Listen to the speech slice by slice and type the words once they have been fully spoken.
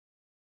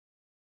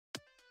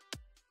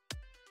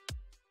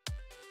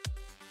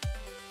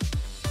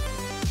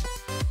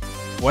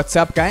What's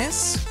up,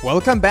 guys?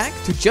 Welcome back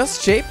to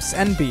Just Shapes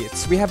and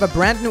Beats. We have a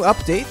brand new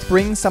update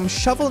bringing some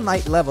Shovel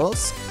Knight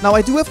levels. Now,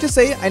 I do have to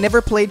say, I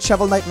never played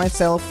Shovel Knight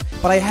myself,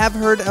 but I have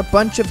heard a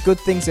bunch of good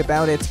things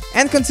about it.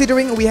 And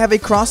considering we have a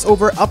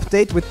crossover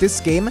update with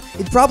this game,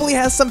 it probably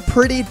has some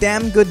pretty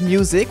damn good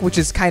music, which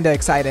is kinda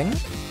exciting.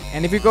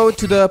 And if you go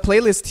to the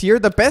playlist here,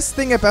 the best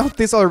thing about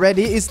this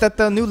already is that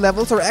the new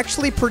levels are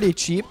actually pretty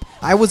cheap.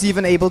 I was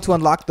even able to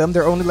unlock them.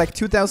 They're only like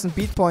 2,000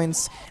 beat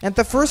points. And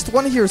the first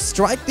one here,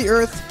 Strike the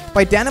Earth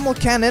by Danse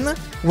Macabre.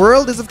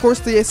 World is of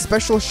course the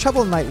special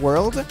Shovel Knight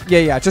world.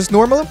 Yeah, just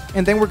normal.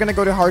 And then we're gonna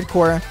go to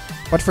hardcore.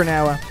 But for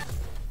now,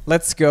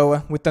 let's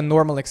go with the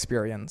normal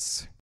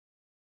experience.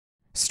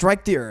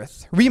 Strike the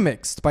Earth,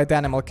 remixed by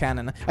Danse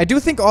Macabre. I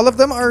do think all of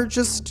them are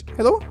just...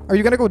 Hello? Are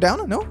you gonna go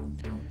down? No?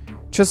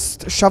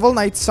 Just Shovel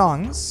Knight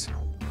songs.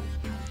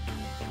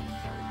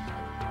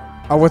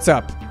 Oh, what's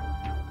up?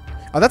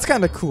 Oh, that's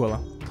kind of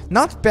cool.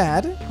 Not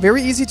bad.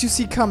 Very easy to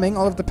see coming,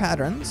 all of the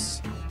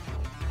patterns.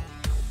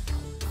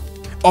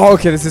 Oh,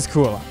 okay, this is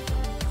cool.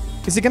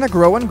 Is it gonna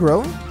grow and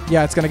grow?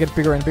 Yeah, it's gonna get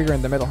bigger and bigger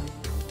in the middle.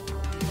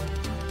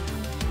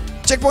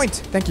 Checkpoint!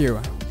 Thank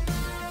you.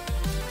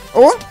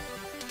 Oh!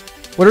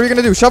 What are we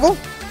gonna do? Shovel?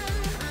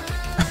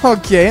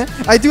 Okay,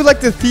 I do like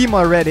the theme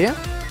already.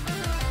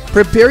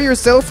 Prepare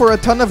yourself for a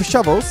ton of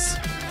shovels.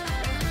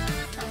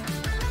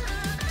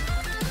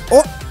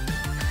 Oh!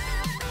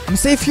 I'm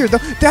safe here though.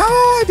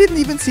 Oh, I didn't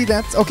even see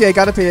that. Okay, I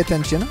gotta pay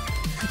attention.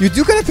 You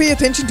do gotta pay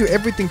attention to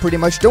everything pretty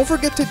much. Don't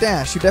forget to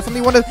dash. You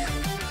definitely want to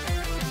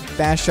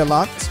dash a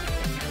lot.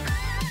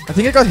 I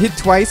think I got hit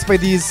twice by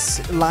these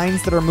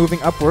lines that are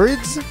moving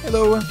upwards.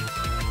 Hello.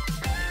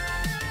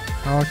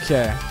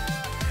 Okay.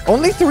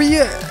 Only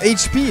 3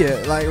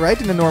 HP, like, right,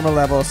 in the normal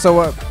level.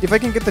 So if I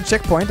can get the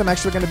checkpoint, I'm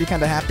actually gonna be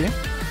kind of happy.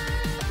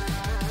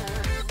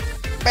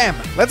 Bam!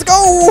 Let's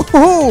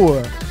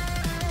go!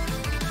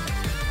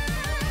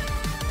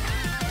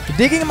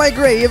 Digging my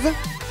grave,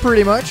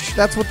 pretty much.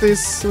 That's what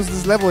this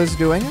level is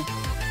doing.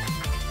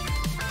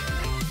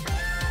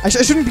 I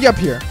shouldn't be up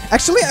here.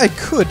 Actually, I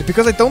could,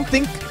 because I don't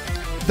think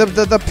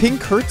the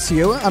pink hurts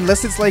you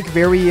unless it's like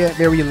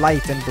very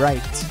light and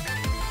bright.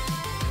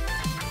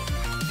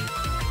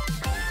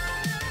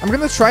 I'm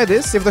gonna try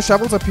this if the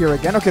shovels appear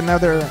again. Okay, now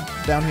they're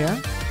down here.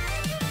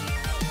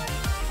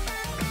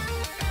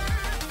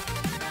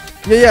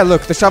 Yeah,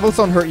 look, the shovels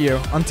don't hurt you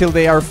until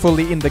they are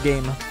fully in the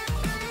game.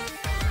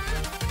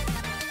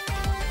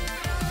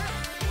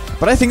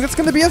 But I think that's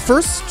gonna be a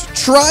first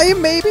try,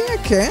 maybe?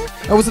 Okay.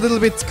 I was a little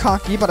bit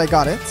cocky, but I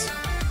got it.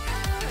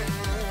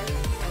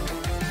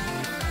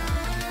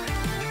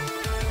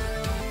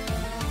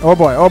 Oh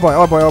boy, oh boy,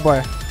 oh boy, oh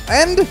boy.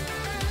 And...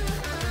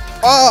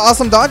 Oh,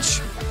 awesome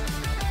dodge.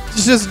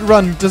 Just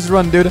run,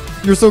 dude.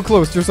 You're so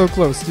close, you're so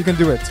close. You can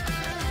do it.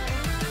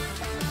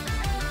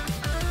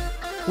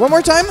 One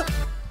more time.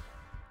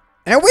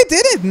 And we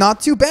did it! Not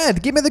too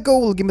bad. Give me the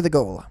goal, give me the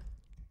goal.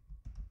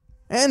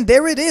 And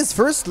there it is,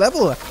 first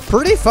level.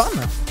 Pretty fun.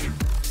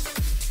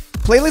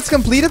 Playlist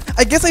completed.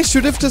 I guess I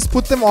should have just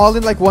put them all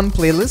in like one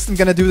playlist. I'm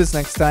gonna do this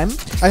next time.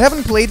 I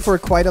haven't played for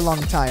quite a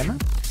long time.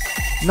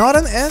 Not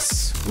an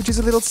S, which is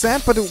a little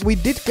sad, but we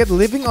did get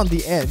Living on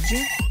the Edge.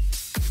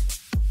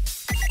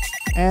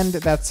 And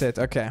that's it,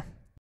 okay.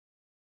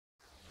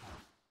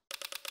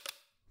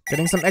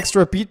 Getting some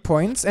extra beat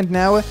points, and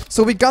now,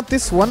 so we got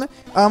this one.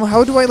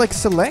 How do I like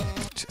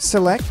select,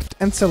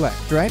 and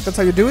select, right? That's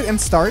how you do it,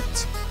 and start.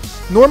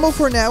 Normal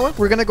for now,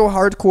 we're gonna go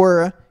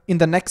hardcore in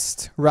the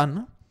next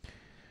run.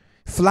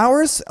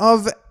 Flowers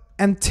of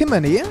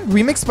Antimony,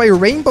 remixed by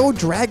Rainbow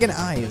Dragon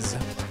Eyes.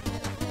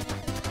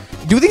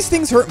 Do these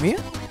things hurt me?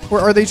 Or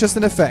are they just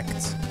an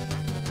effect?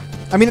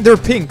 I mean, they're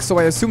pink, so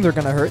I assume they're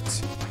gonna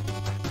hurt.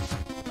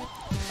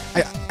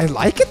 I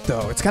like it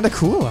though, it's kinda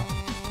cool.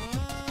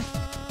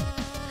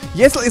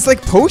 Yes, it's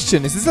like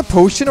potion. Is this a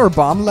potion or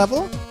bomb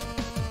level?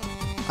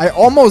 I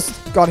almost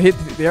got hit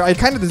there. I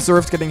kind of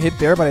deserved getting hit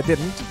there, but I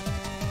didn't.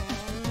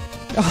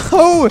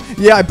 Oh,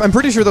 yeah, I'm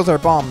pretty sure those are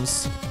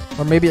bombs.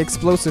 Or maybe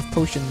explosive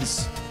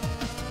potions.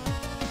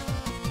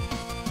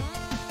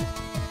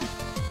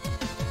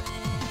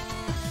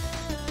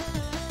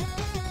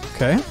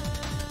 Okay.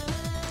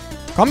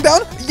 Calm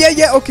down.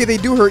 Yeah, okay, they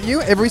do hurt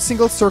you. Every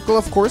single circle,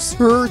 of course,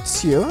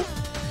 hurts you.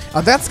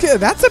 That's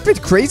a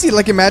bit crazy.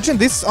 Like, imagine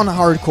this on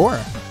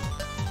hardcore.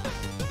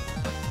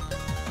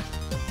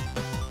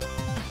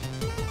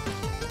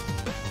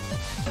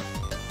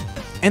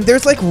 And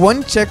there's like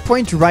one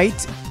checkpoint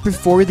right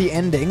before the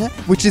ending,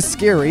 which is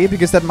scary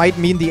because that might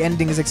mean the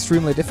ending is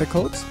extremely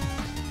difficult.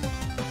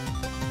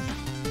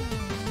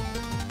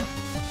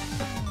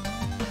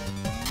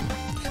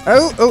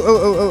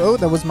 Oh,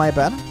 that was my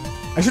bad.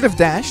 I should have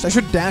dashed. I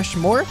should dash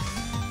more.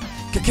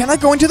 Can I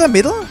go into the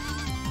middle?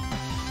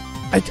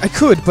 I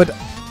could, but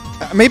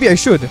maybe I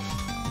should.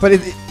 But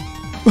it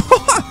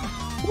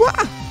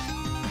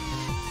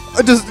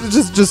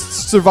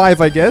just survive,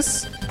 I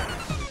guess.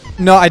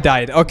 No, I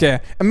died. Okay.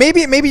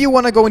 Maybe you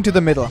want to go into the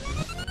middle.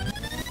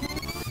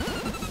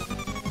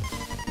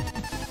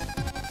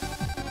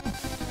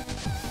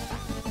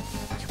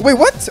 Wait,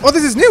 what? Oh,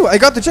 this is new. I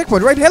got the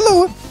checkpoint, right?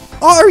 Hello.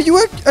 Oh, are you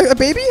a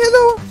baby?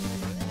 Hello.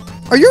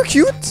 Are you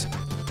cute?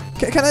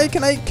 Can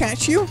I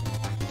catch you?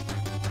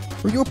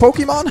 Are you a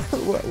Pokemon?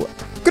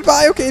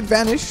 Goodbye. Okay, it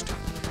vanished.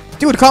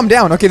 Dude, calm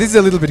down. Okay, this is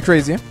a little bit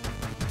crazy.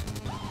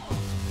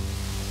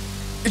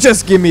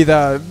 Just give me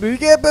the...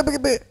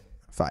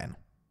 Fine.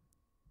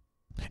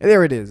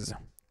 There it is.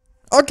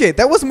 Okay,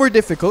 that was more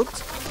difficult.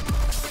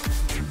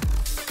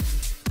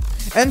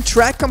 And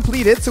track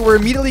completed, so we're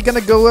immediately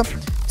gonna go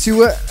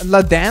to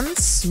La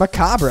Danse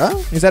Macabre.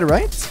 Is that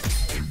right?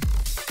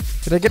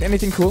 Did I get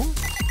anything cool?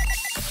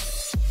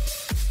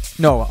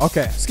 No,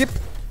 okay. Skip.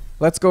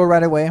 Let's go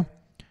right away.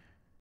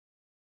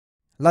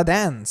 La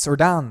Danse, or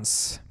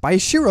Dance, by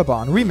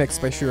Shirobon.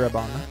 Remixed by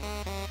Shirobon.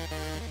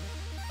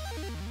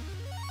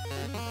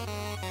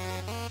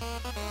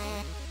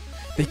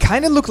 They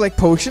kind of look like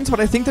potions, but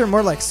I think they're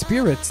more like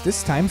spirits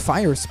this time.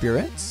 Fire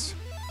spirits.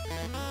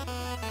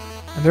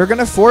 And they're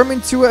gonna form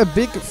into a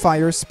big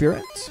fire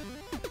spirit.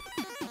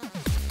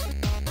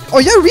 Oh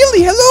yeah,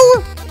 really?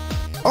 Hello?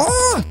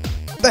 Oh!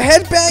 The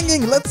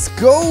headbanging! Let's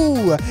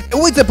go!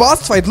 Oh, it's a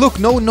boss fight. Look,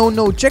 no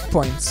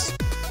checkpoints.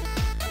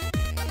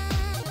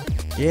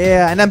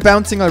 Yeah, and I'm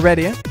bouncing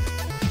already.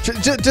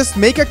 Just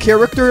make a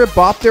character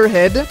bop their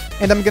head,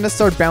 and I'm gonna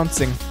start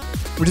bouncing.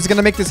 Which is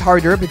gonna make this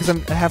harder, because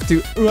I have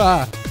to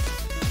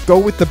go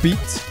with the beat.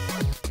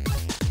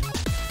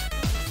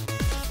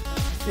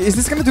 Is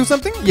this gonna do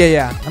something?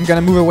 Yeah. I'm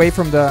gonna move away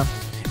from the...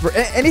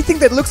 anything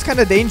that looks kind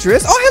of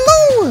dangerous. Oh,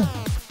 hello!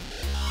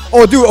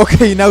 Oh, dude,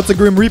 okay, now it's a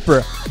Grim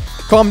Reaper.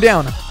 Calm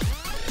down.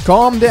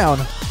 Calm down.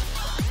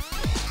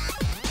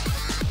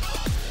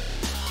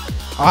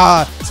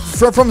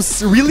 From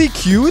really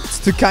cute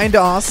to kind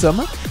of awesome.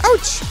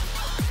 Ouch!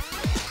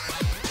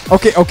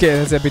 Okay,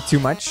 that's a bit too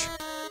much.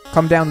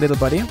 Calm down, little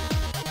buddy.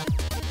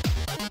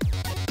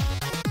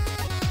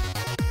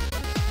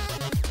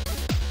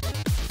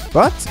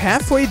 But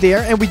halfway there,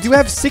 and we do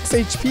have 6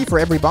 HP for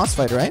every boss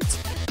fight, right?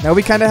 Now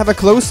we kind of have a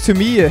close to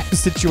me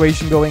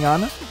situation going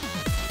on.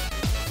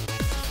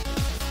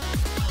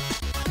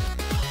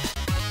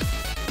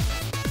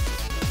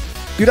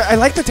 Dude, I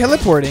like the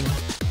teleporting.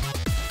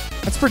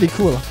 That's pretty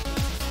cool.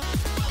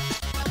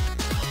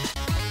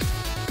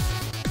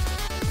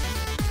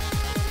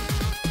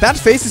 That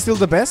face is still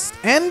the best.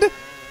 And...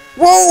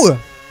 whoa!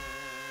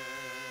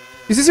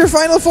 Is this your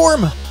final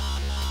form?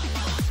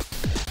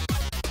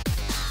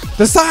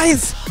 The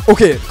size!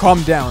 Okay,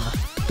 calm down.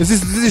 This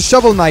is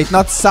Shovel Knight,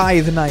 not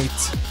Scythe Knight.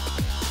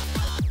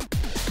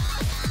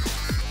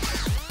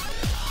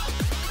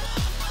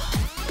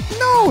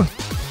 No!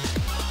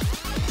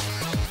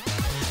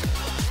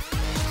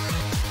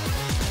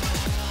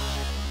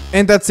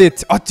 And that's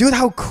it. Oh, dude,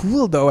 how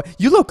cool, though.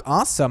 You look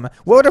awesome.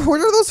 What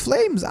are those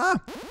flames? Ah.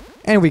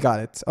 And we got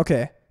it.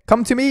 Okay.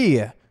 Come to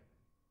me.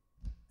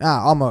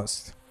 Ah,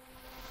 almost.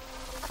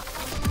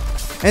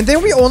 And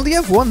then we only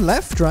have one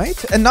left,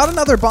 right? And not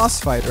another boss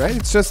fight, right?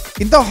 It's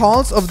just in the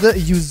Halls of the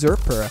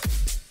Usurper.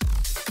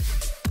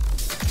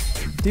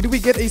 Did we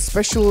get a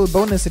special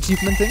bonus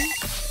achievement thing?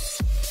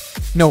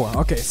 No.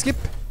 Okay, skip.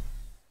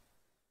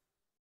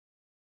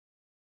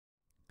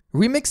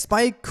 Remixed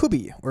by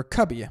Kubi, or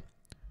Cubby.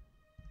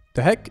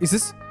 The heck? Is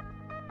this...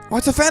 oh,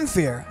 it's a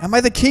fanfare. Am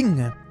I the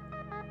king?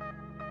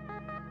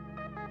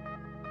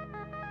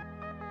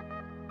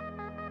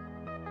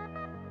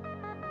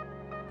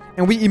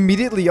 And we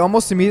immediately,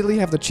 almost immediately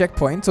have the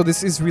checkpoint. So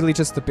this is really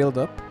just the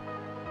build-up.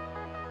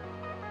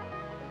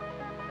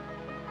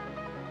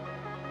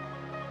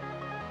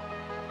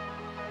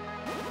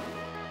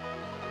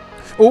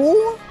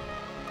 Oh!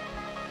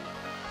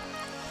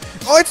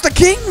 Oh, it's the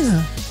king!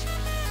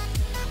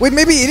 Wait,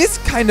 maybe it is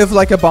kind of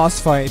like a boss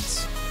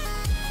fight.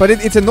 But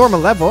it's a normal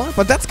level.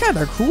 But that's kind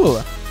of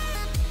cool.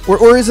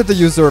 Or is it the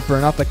usurper,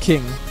 not the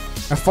king?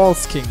 A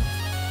false king.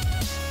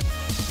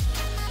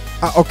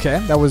 Ah, okay.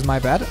 That was my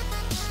bad.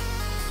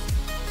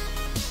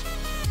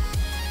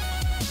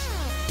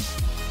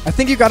 I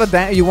think you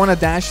gotta you wanna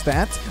dash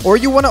that, or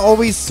you wanna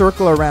always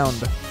circle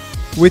around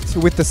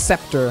with the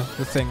scepter,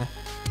 the thing.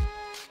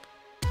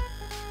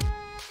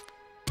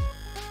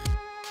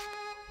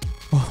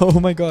 Oh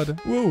my god!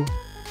 Whoa!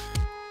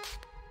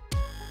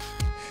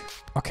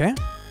 Okay.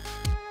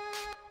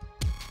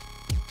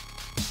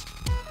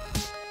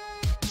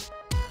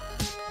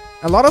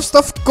 A lot of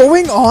stuff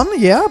going on,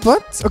 yeah,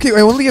 but okay.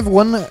 I only have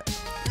one.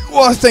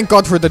 Oh, thank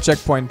God for the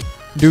checkpoint,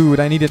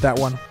 dude! I needed that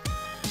one.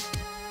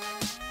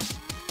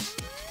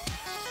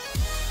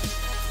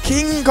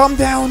 King, calm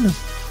down.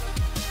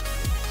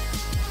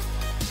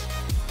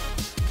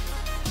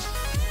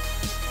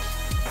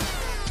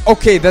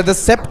 Okay, the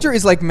scepter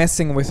is like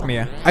messing with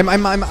me. I'm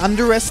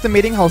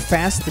underestimating how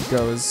fast it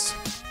goes.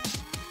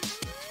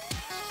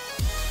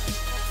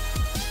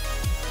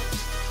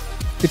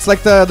 It's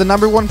like the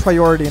 #1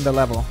 priority in the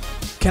level.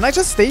 Can I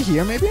just stay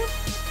here, maybe?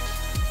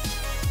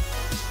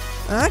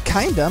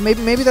 Kinda.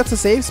 Maybe that's a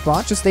safe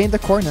spot. Just stay in the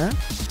corner.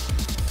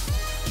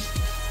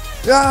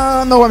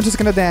 No, I'm just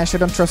gonna dash. I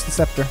don't trust the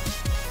scepter.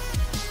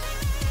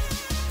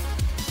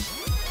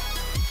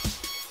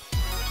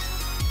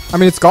 I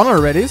mean, it's gone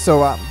already,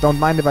 so don't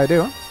mind if I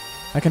do.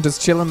 I can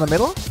just chill in the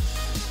middle.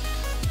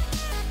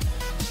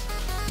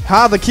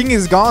 Ha, the king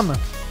is gone.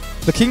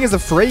 The king is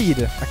afraid.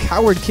 A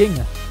coward king.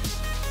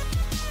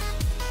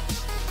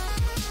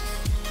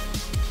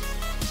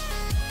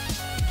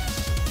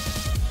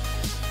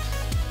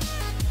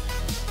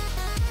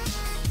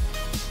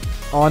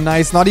 Oh,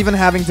 nice. Not even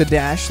having to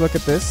dash. Look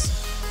at this.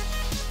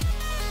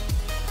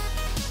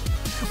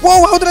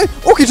 Whoa, how did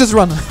I... Okay, just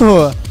run.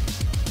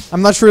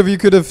 I'm not sure if you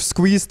could have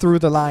squeezed through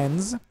the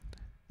lines.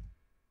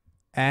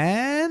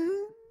 And...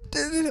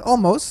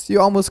 almost.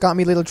 You almost got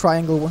me little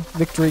triangle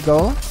victory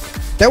goal.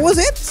 That was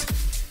it.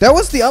 That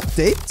was the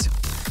update.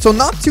 So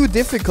not too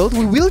difficult.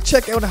 We will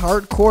check out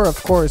hardcore,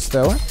 of course,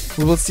 though.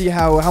 We will see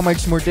how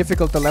much more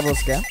difficult the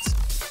levels get.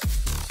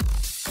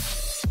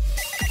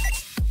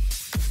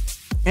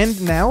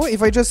 And now,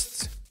 if I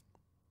just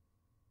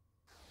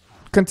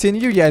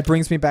continue, yeah, it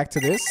brings me back to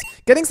this.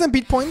 Getting some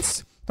beat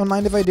points. Don't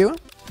mind if I do.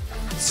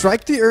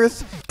 Strike the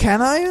earth.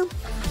 Can I?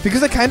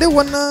 Because I kind of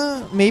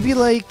wanna maybe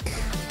like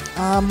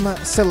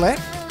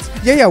select.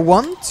 Yeah,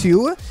 1,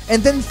 2,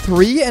 and then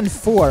 3 and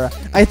 4.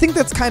 I think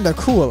that's kind of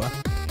cool,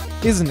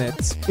 isn't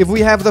it? If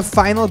we have the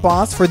final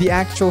boss for the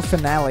actual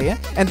finale,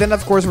 and then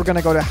of course we're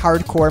gonna go to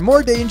hardcore.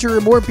 More danger,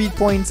 more beat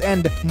points,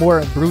 and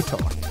more brutal.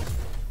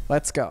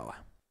 Let's go.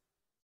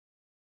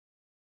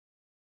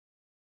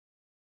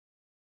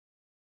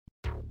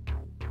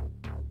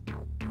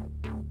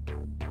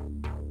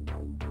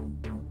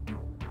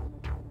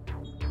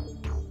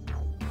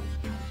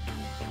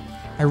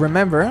 I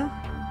remember,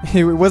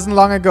 it wasn't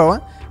long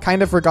ago,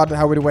 kind of forgot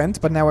how it went,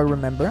 but now I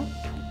remember.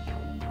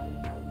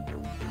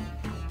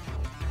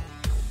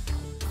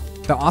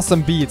 The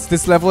awesome beats.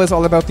 This level is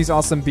all about these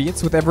awesome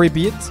beats. With every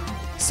beat,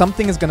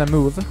 something is gonna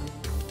move.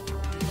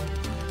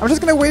 I'm just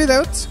gonna wait it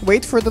out,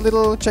 wait for the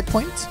little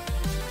checkpoint.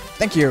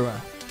 Thank you.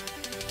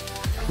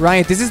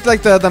 Right, this is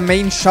like the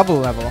main shovel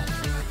level.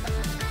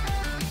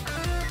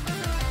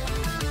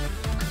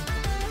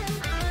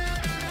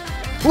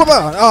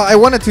 Oh, I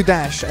wanted to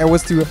dash. I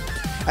was too...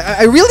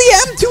 I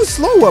really am too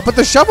slow, but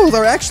the shovels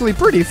are actually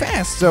pretty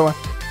fast, so...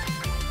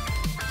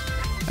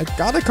 I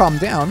gotta calm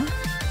down.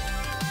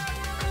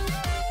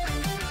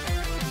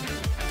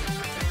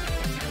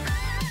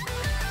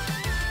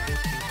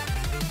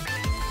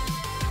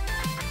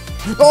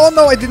 Oh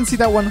no, I didn't see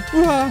that one.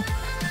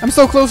 I'm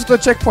so close to the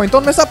checkpoint.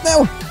 Don't mess up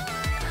now!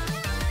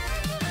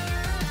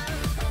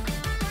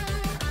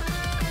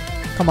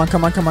 Come on,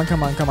 come on, come on,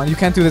 come on, come on. You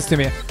can't do this to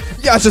me.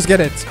 Yeah, just get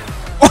it.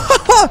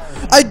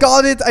 I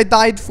got it. I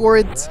died for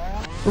it.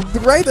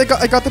 Right? I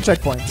got the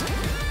checkpoint.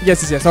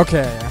 Yes.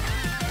 Okay.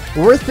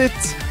 Worth it.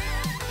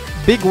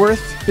 Big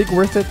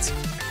worth it.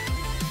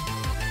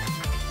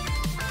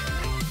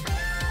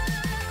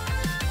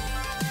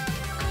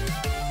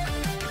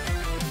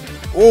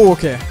 Oh,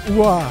 okay.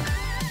 Wow.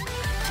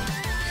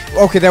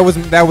 Okay, that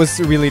was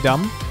really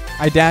dumb.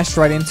 I dashed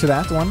right into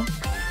that one.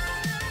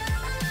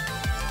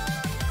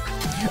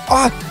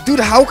 Ah,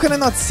 dude, how can I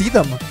not see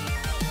them?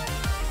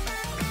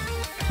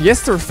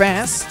 Yes, they're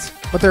fast,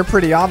 but they're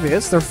pretty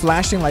obvious. They're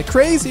flashing like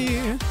crazy.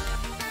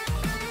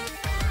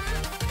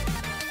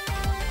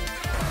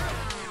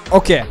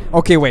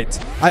 Okay, wait.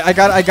 I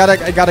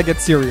gotta get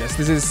serious.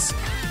 This is...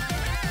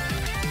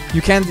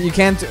 You can't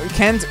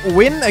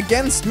win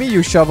against me,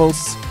 you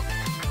shovels.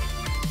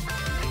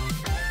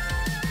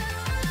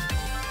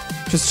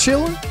 Just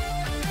chill.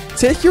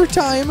 Take your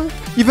time.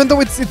 Even though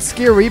it's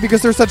scary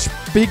because they're such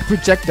big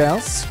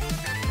projectiles.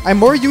 I'm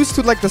more used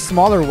to like the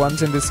smaller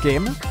ones in this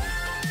game.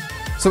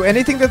 So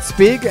anything that's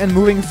big and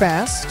moving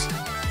fast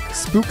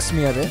spooks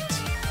me a bit.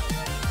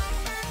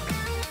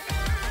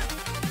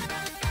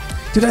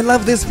 Dude, I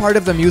love this part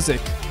of the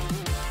music.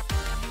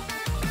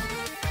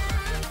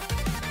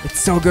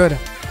 It's so good.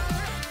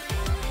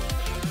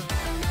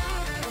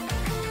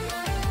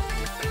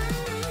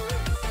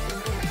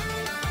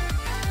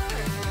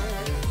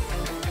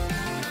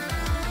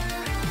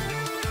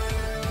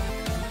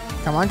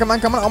 Come on, come on,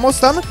 come on. Almost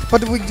done.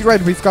 But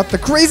we've got the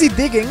crazy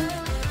digging.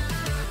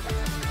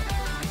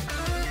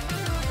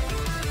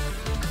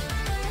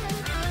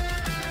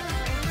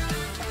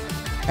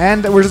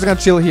 And we're just gonna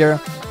chill here.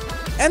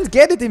 And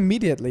get it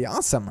immediately.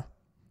 Awesome.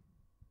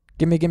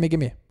 Gimme, gimme,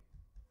 gimme.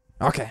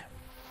 Okay.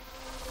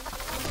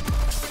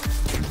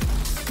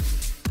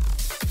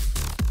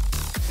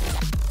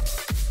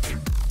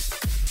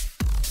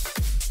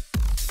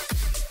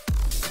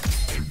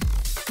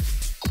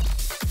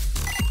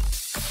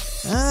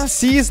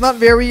 C is not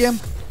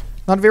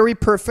very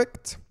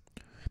perfect.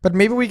 But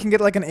maybe we can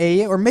get like an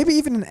A or maybe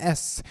even an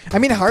S. I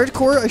mean,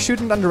 hardcore, I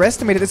shouldn't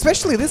underestimate it,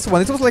 especially this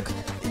one. This was like,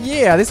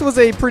 yeah, this was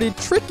a pretty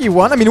tricky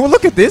one. I mean, well,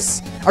 look at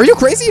this. Are you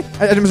crazy?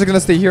 I'm just gonna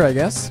stay here, I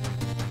guess.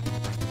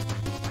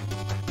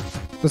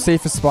 The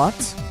safest spot.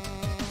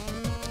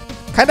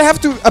 Kind of have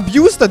to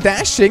abuse the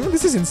dashing.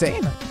 This is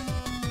insane.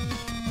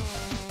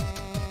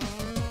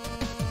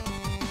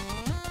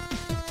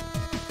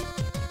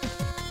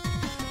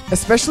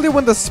 Especially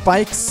when the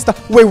spikes...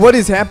 Wait, what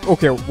is happening?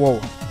 Okay, whoa.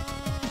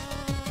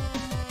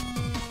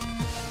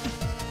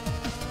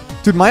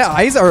 Dude, my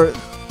eyes are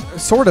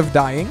sort of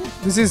dying.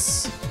 This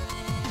is...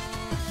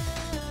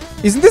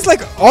 Isn't this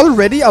like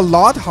already a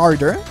lot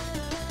harder?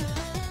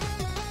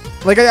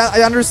 Like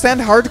I understand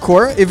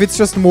hardcore if it's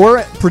just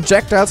more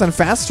projectiles and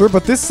faster,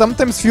 but this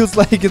sometimes feels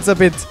like it's a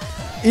bit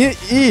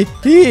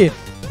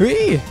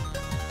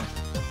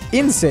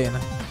insane.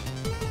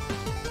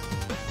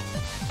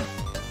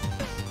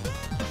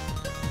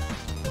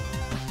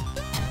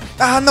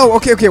 Ah no,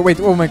 okay, wait,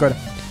 oh my god.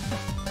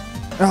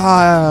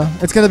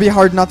 It's gonna be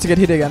hard not to get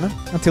hit again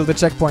until the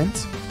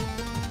checkpoint.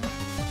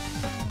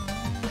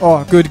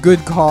 Oh,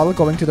 good call,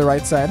 going to the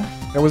right side.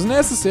 That was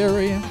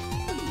necessary.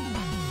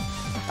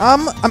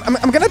 I'm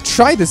gonna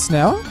try this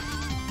now.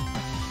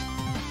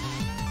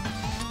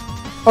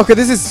 Okay,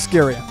 this is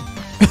scary.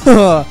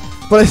 But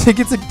I think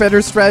it's a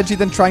better strategy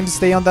than trying to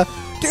stay on the...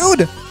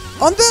 Dude!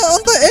 On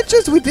the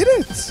edges, we did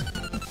it!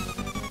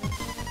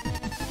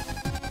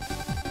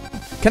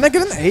 Can I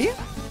get an A?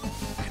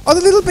 Oh,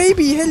 the little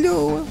baby,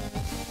 hello!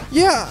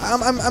 Yeah,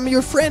 I'm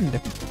your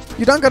friend.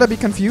 You don't gotta be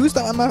confused,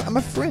 I'm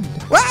a friend.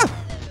 Ah!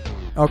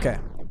 Okay,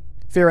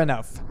 fair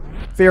enough.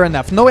 Fair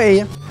enough, no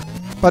A.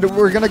 But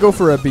we're gonna go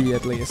for a B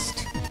at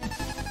least.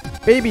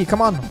 Baby,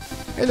 come on.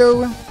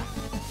 Hello.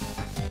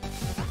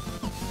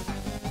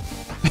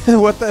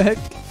 What the heck?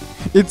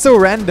 It's so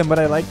random, but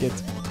I like it.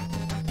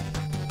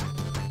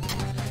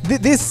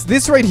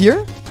 This right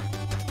here?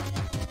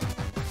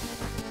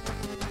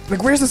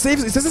 Like, where's the save?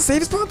 Is this a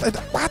save spot?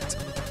 What?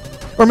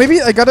 Or maybe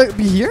I gotta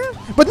be here?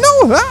 But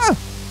no! Ah!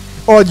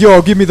 Oh,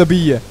 yo, give me the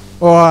B.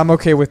 Oh, I'm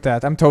okay with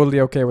that. I'm totally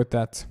okay with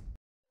that.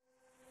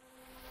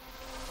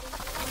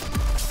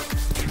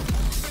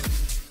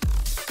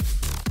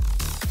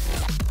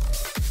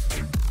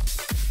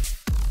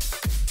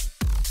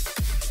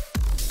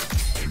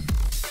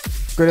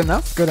 Good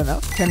enough, good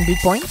enough. 10 beat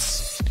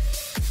points.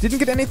 Didn't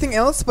get anything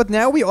else, but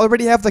now we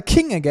already have the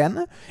king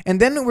again. And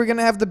then we're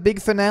gonna have the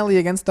big finale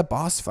against the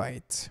boss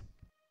fight.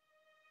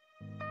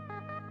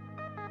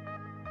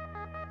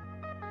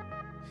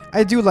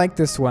 I do like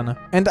this one.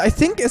 And I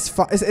think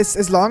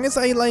as long as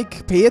I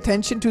like pay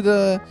attention to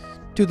the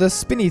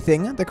spinny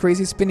thing, the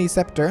crazy spinny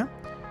scepter,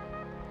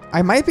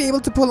 I might be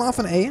able to pull off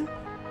an A.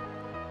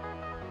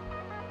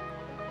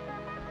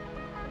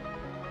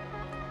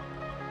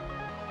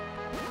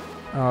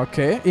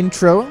 Okay,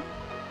 intro.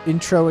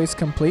 Intro is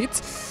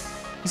complete.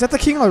 Is that the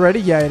king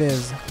already? Yeah, it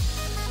is.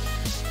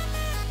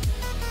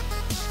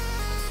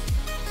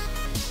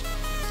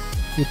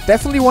 You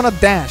definitely want to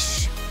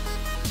dash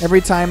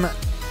every time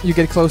you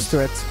get close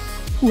to it.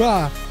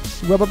 Okay.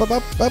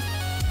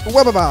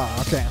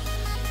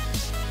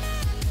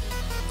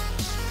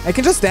 I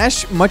can just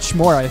dash much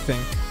more, I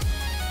think.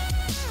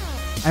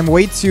 I'm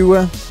way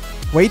too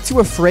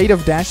afraid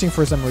of dashing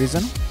for some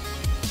reason.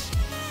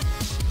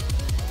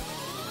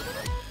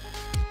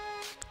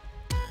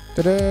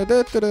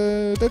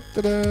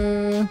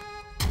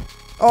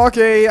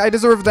 Okay, I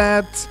deserve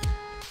that.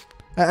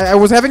 I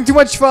was having too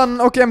much fun.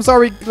 Okay, I'm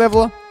sorry,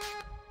 level.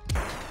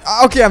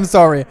 Okay, I'm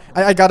sorry.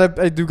 I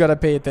do gotta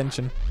pay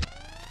attention.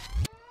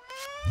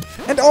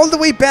 And all the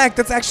way back,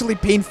 that's actually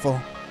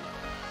painful.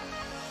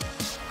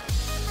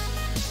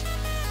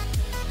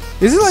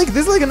 This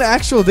is like an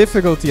actual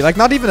difficulty, like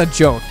not even a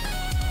joke.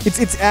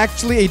 It's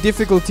actually a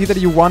difficulty that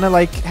you wanna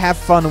like have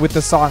fun with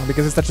the song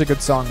because it's such a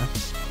good song.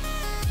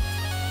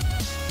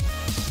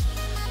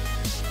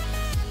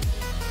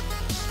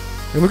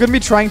 Look at me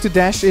trying to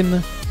dash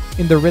in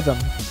the rhythm.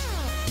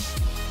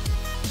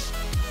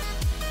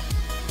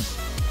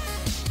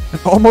 I'm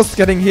almost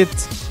getting hit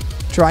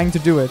trying to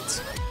do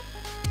it.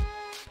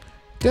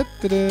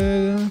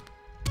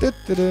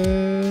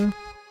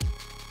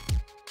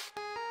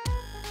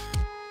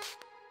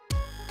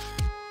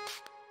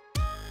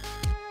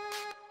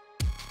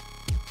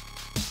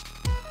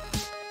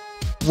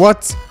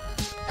 What?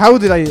 How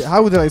did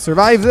I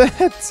survive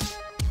that?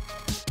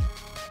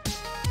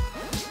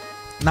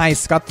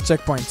 Nice, got the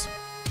checkpoint.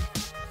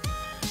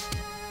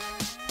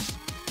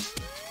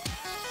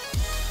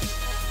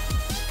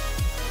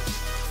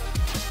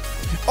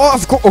 Oh,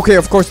 of course. Okay,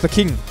 of course, the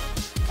king.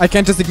 I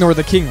can't just ignore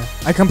the king.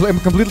 I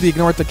completely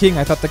ignored the king.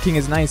 I thought the king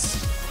is nice.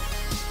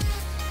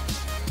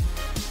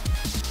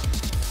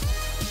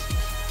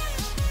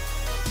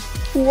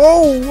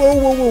 Whoa, whoa,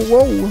 whoa, whoa,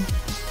 whoa.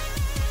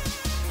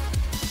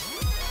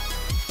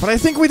 But I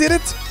think we did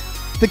it.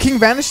 The king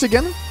vanished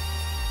again.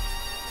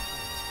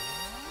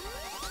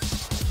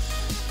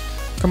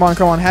 Come on,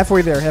 come on.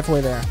 Halfway there, halfway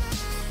there.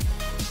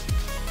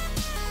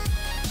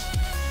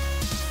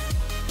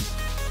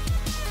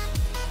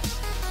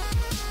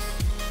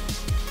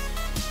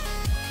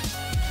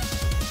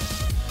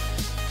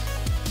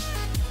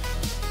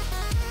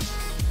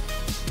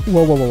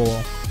 Whoa, whoa, whoa,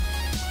 whoa.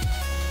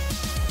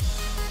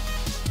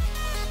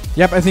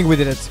 Yep, I think we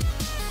did it.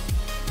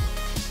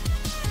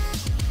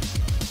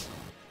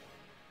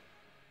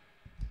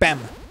 Bam.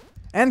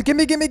 And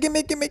gimme, gimme,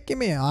 gimme, gimme,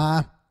 gimme.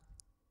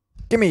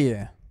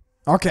 Gimme.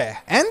 Okay,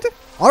 and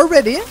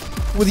already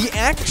with the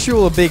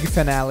actual big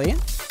finale.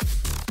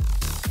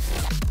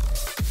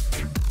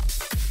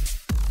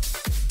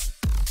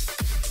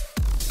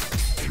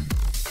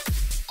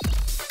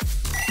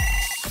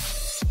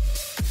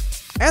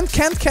 And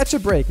can't catch a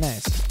break.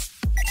 Nice.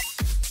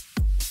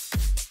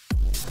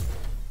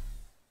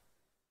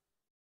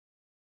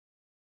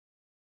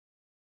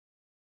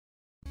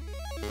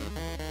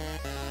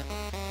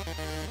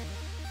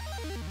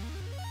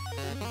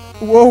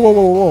 Whoa, whoa,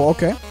 whoa, whoa,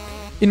 okay.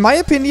 In my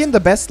opinion, the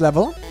best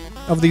level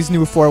of these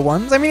new 4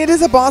 ones. I mean, it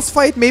is a boss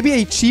fight, maybe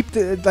a cheap,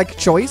 like,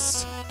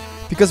 choice.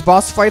 Because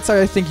boss fights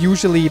are, I think,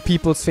 usually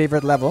people's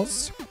favorite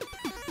levels.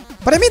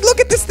 But I mean, look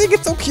at this thing,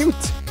 it's so cute.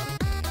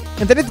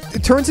 And then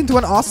it turns into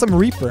an awesome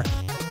Reaper.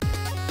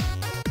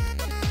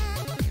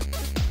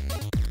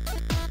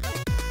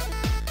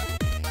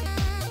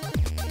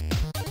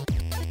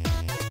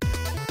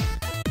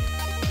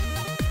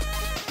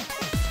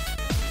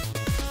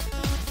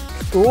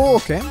 Oh,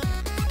 okay.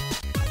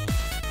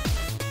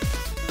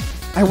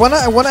 I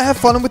wanna have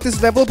fun with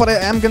this level, but I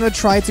am gonna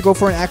try to go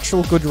for an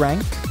actual good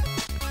rank.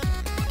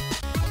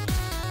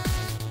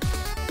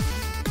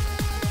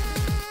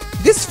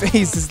 This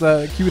face is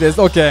the cutest.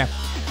 Okay.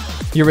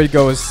 Here it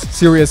goes.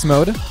 Serious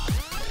mode.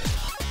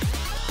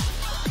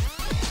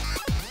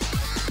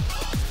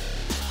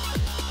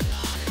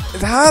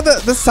 Ah,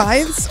 the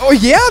sides. Oh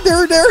yeah,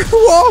 they're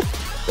whoa.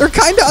 They're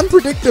kinda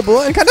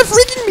unpredictable and kinda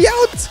freaking me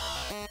out.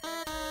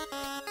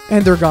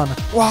 And they're gone.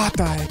 What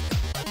the heck?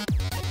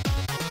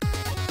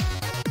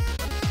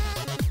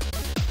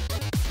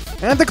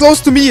 And the close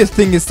to me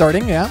thing is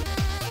starting, yeah.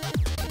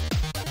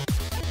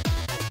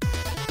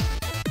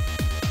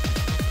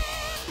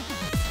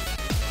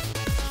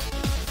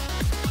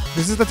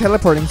 This is the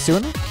teleporting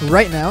soon,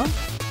 right now.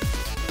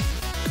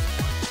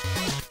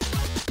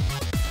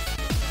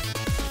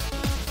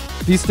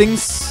 These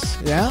things,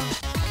 yeah,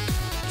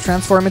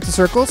 transform into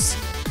circles.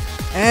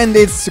 And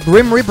it's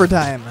Grim Reaper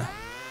time.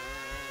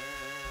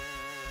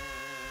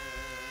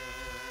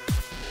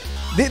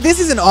 This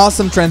is an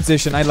awesome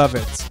transition, I love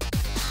it.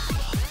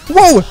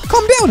 Whoa!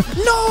 Calm down!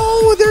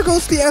 No! There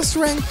goes the S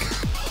rank.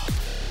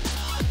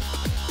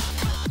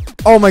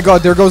 Oh my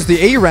god, there goes the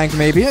A rank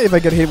maybe, if I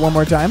get hit one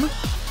more time.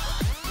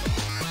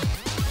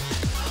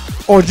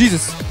 Oh,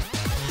 Jesus.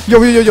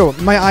 Yo, yo, yo, yo.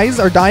 My eyes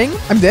are dying.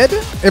 I'm dead.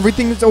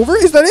 Everything is over.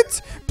 Is that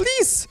it?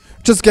 Please.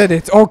 Just get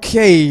it.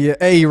 Okay.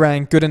 A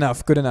rank. Good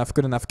enough. Good enough.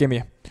 Good enough.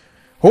 Gimme.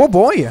 Oh,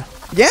 boy.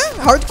 Yeah,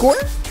 hardcore.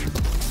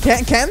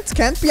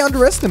 Can't be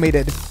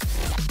underestimated.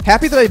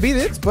 Happy that I beat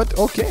it, but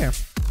okay.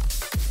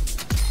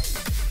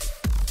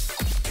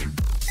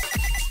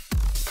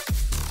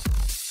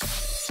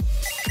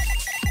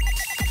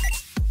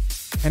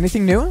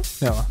 Anything new?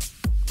 No.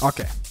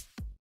 Okay.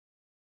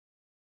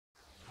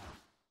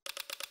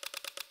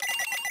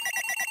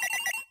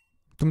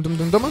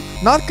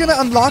 Not gonna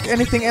unlock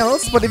anything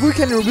else, but if we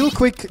can real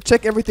quick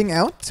check everything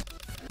out.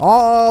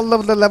 All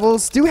of the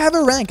levels do have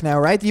a rank now,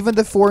 right? Even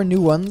the 4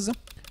 new ones.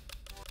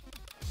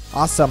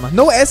 Awesome.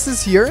 No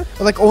S's here,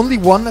 like only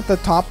one at the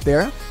top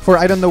there, for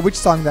I don't know which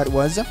song that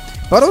was.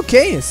 But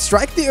okay,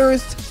 Strike the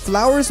Earth,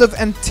 Flowers of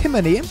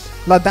Antimony,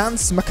 La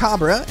Danse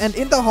Macabre, and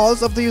In the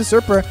Halls of the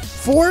Usurper.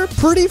 4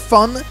 pretty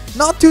fun,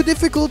 not too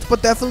difficult,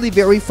 but definitely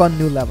very fun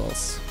new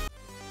levels.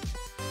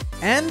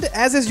 And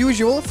as is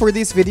usual for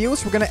these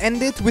videos, we're gonna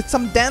end it with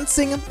some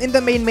dancing in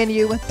the main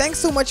menu. Thanks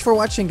so much for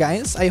watching,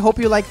 guys. I hope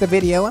you liked the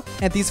video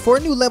and these 4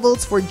 new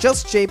levels for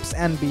Just Shapes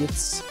and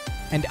Beats.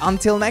 And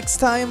until next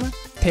time,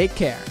 take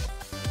care.